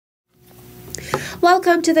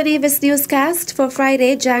Welcome to the Nevis Newscast for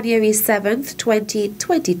Friday, January 7th,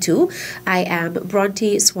 2022. I am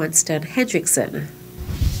Brantley Swanston Hendrickson.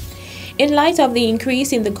 In light of the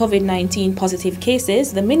increase in the COVID-19 positive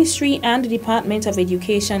cases, the Ministry and the Department of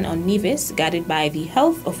Education on Nevis, guided by the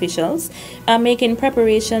health officials, are making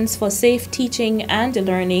preparations for safe teaching and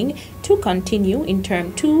learning to continue in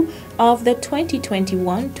Term 2 of the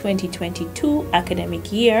 2021-2022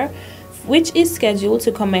 academic year, which is scheduled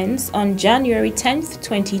to commence on January 10th,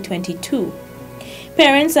 2022.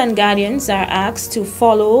 Parents and guardians are asked to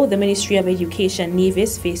follow the Ministry of Education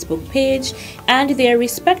Nevis Facebook page and their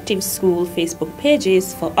respective school Facebook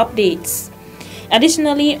pages for updates.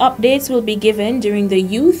 Additionally, updates will be given during the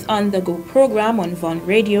Youth on the Go program on Von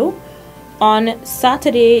Radio on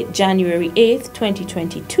Saturday, January 8th,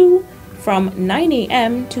 2022 from 9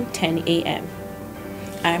 a.m. to 10 a.m.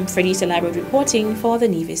 I'm Freddie Salabro reporting for the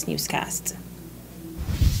Nevis Newscast.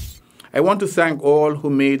 I want to thank all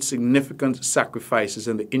who made significant sacrifices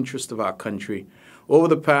in the interest of our country over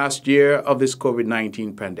the past year of this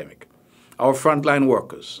COVID-19 pandemic. Our frontline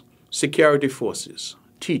workers, security forces,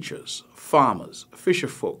 teachers, farmers,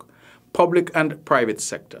 fisherfolk, public and private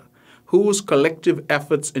sector, whose collective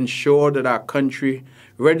efforts ensured that our country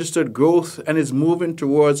registered growth and is moving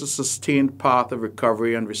towards a sustained path of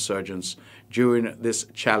recovery and resurgence during this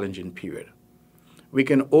challenging period. We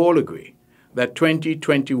can all agree that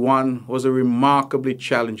 2021 was a remarkably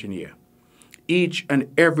challenging year. Each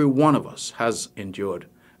and every one of us has endured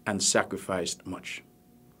and sacrificed much.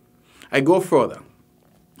 I go further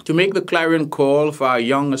to make the clarion call for our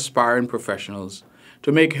young aspiring professionals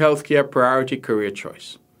to make healthcare a priority career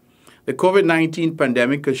choice. The COVID-19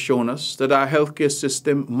 pandemic has shown us that our healthcare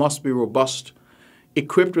system must be robust,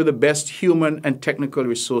 equipped with the best human and technical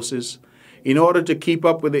resources in order to keep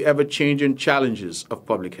up with the ever-changing challenges of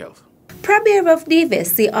public health. Premier of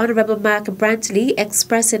Nevis, the Honourable Mark Brantley,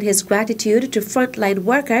 expressing his gratitude to frontline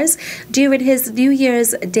workers during his New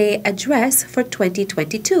Year's Day address for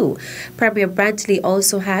 2022. Premier Brantley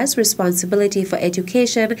also has responsibility for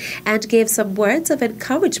education and gave some words of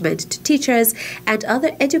encouragement to teachers and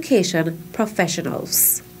other education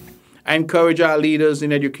professionals. I encourage our leaders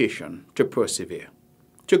in education to persevere,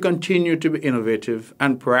 to continue to be innovative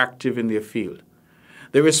and proactive in their field.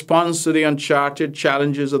 The response to the uncharted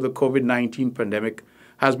challenges of the COVID-19 pandemic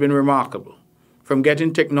has been remarkable, from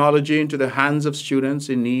getting technology into the hands of students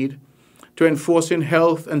in need to enforcing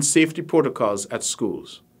health and safety protocols at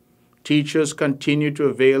schools. Teachers continue to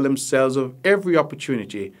avail themselves of every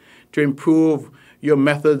opportunity to improve your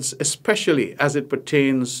methods, especially as it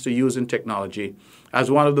pertains to using technology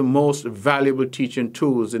as one of the most valuable teaching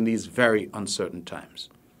tools in these very uncertain times.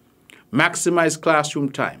 Maximize classroom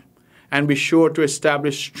time and be sure to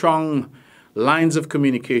establish strong lines of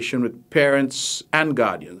communication with parents and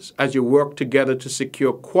guardians as you work together to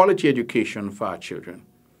secure quality education for our children.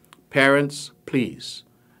 Parents, please,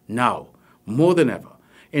 now, more than ever,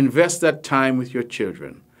 invest that time with your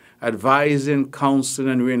children, advising, counseling,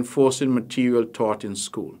 and reinforcing material taught in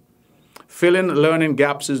school. Filling learning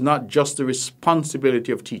gaps is not just the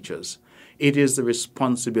responsibility of teachers, it is the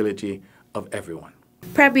responsibility of everyone.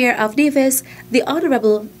 Premier of Nevis, the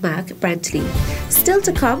Honourable Mark Brantley. Still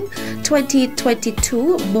to come,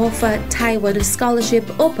 2022 MOFA Taiwan Scholarship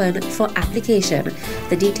open for application.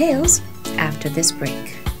 The details after this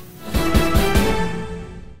break.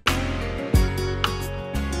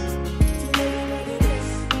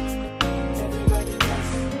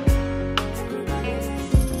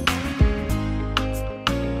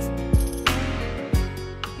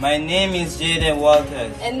 My name is Jaden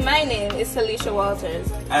Walters. And my name is Alicia Walters.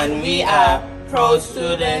 And we are proud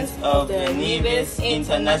students of the Nevis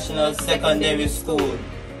International Secondary School.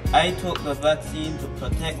 I took the vaccine to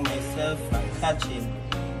protect myself from catching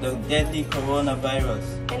the deadly coronavirus.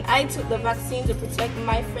 And I took the vaccine to protect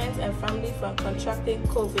my friends and family from contracting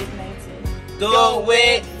COVID-19. Don't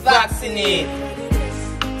wait, vaccinate!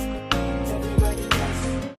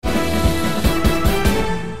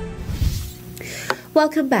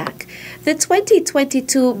 Welcome back. The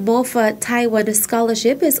 2022 MOFA Taiwan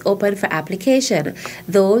Scholarship is open for application.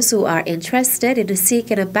 Those who are interested in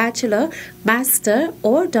seeking a bachelor, master,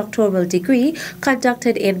 or doctoral degree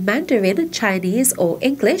conducted in Mandarin, Chinese, or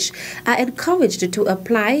English are encouraged to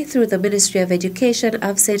apply through the Ministry of Education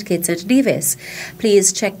of St. Kitts and Nevis.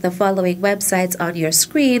 Please check the following websites on your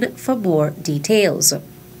screen for more details.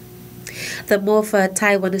 The MOFA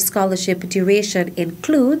Taiwan Scholarship duration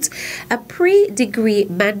includes a pre-degree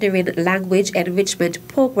Mandarin Language Enrichment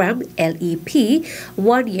Program, LEP,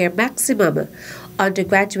 1 year maximum,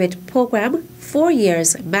 undergraduate program, 4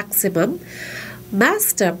 years maximum,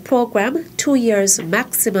 Master program, 2 years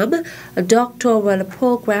maximum. Doctoral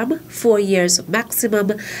program, 4 years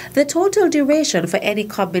maximum. The total duration for any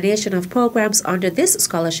combination of programs under this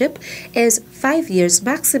scholarship is 5 years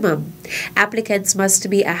maximum. Applicants must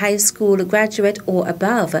be a high school graduate or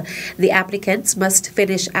above. The applicants must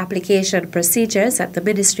finish application procedures at the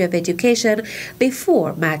Ministry of Education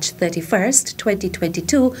before March 31st,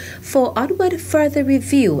 2022 for onward further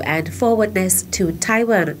review and forwardness to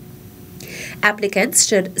Taiwan. Applicants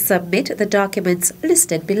should submit the documents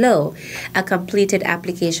listed below: a completed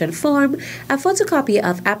application form, a photocopy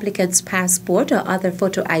of applicant's passport or other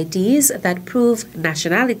photo IDs that prove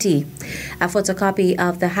nationality, a photocopy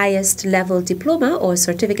of the highest level diploma or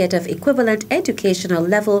certificate of equivalent educational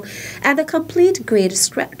level, and a complete grade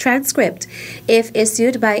transcript. If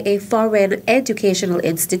issued by a foreign educational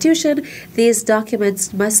institution, these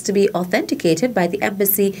documents must be authenticated by the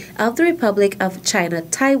Embassy of the Republic of China,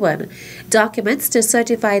 Taiwan. Documents to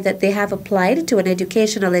certify that they have applied to an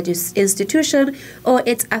educational institution or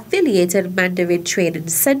its affiliated Mandarin training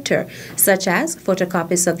center, such as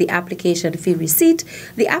photocopies of the application fee receipt,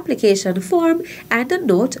 the application form, and a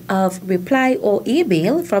note of reply or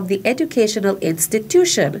email from the educational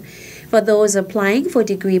institution. For those applying for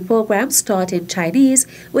degree programs taught in Chinese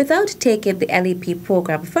without taking the LEP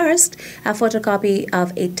program first, a photocopy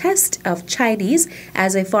of a test of Chinese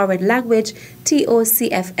as a foreign language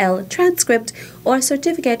TOCFL transcript or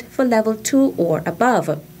certificate for level 2 or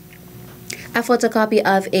above, a photocopy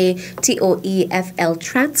of a TOEFL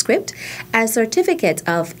transcript, a certificate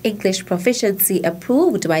of English proficiency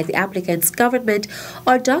approved by the applicant's government,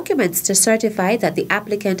 or documents to certify that the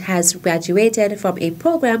applicant has graduated from a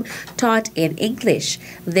program taught in English.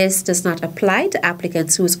 This does not apply to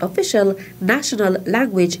applicants whose official national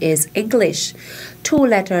language is English. 2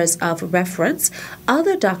 letters of reference,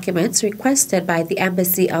 other documents requested by the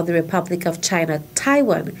Embassy of the Republic of China,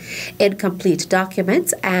 Taiwan. Incomplete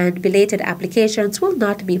documents and belated applications will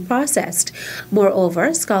not be processed.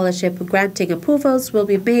 Moreover, scholarship granting approvals will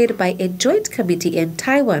be made by a joint committee in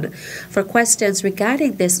Taiwan. For questions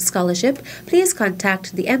regarding this scholarship, please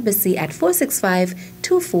contact the Embassy at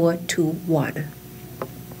 465-2421.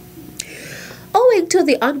 Owing to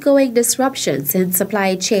the ongoing disruptions in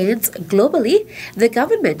supply chains globally, the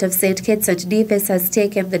government of St. Kitts and Nevis has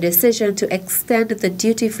taken the decision to extend the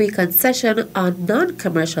duty-free concession on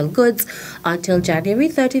non-commercial goods until January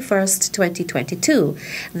 31st, 2022.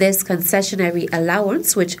 This concessionary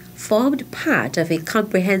allowance, which formed part of a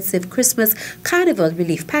comprehensive Christmas Carnival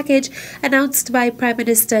relief package announced by Prime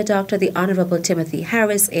Minister Dr. the Honorable Timothy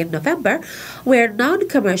Harris in November, where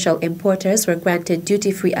non-commercial importers were granted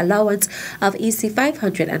duty-free allowance of EC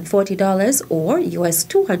 $540 or US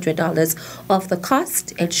 $200 of the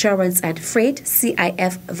cost, insurance, and freight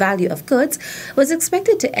CIF value of goods, was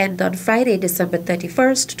expected to end on Friday, December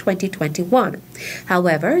 31st, 2021.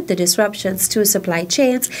 However, the disruptions to supply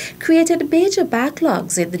chains created major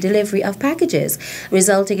backlogs in the delivery of packages,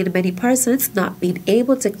 resulting in many persons not being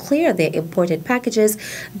able to clear their imported packages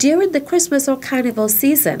during the Christmas or Carnival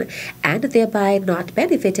season and thereby not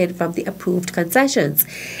benefiting from the approved concessions.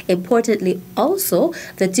 Importantly, also,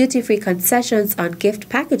 the duty-free concessions on gift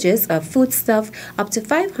packages of foodstuff up to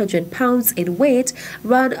 500 pounds in weight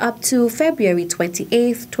run up to February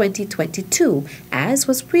 28, 2022, as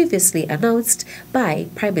was previously announced by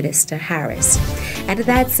Prime Minister Harris. And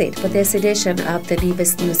that's it for this edition of the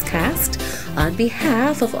Nevis Newscast. On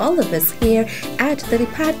behalf of all of us here at the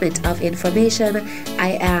Department of Information,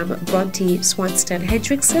 I am Brantley Swanston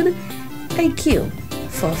Hendrickson. Thank you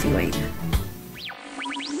for viewing.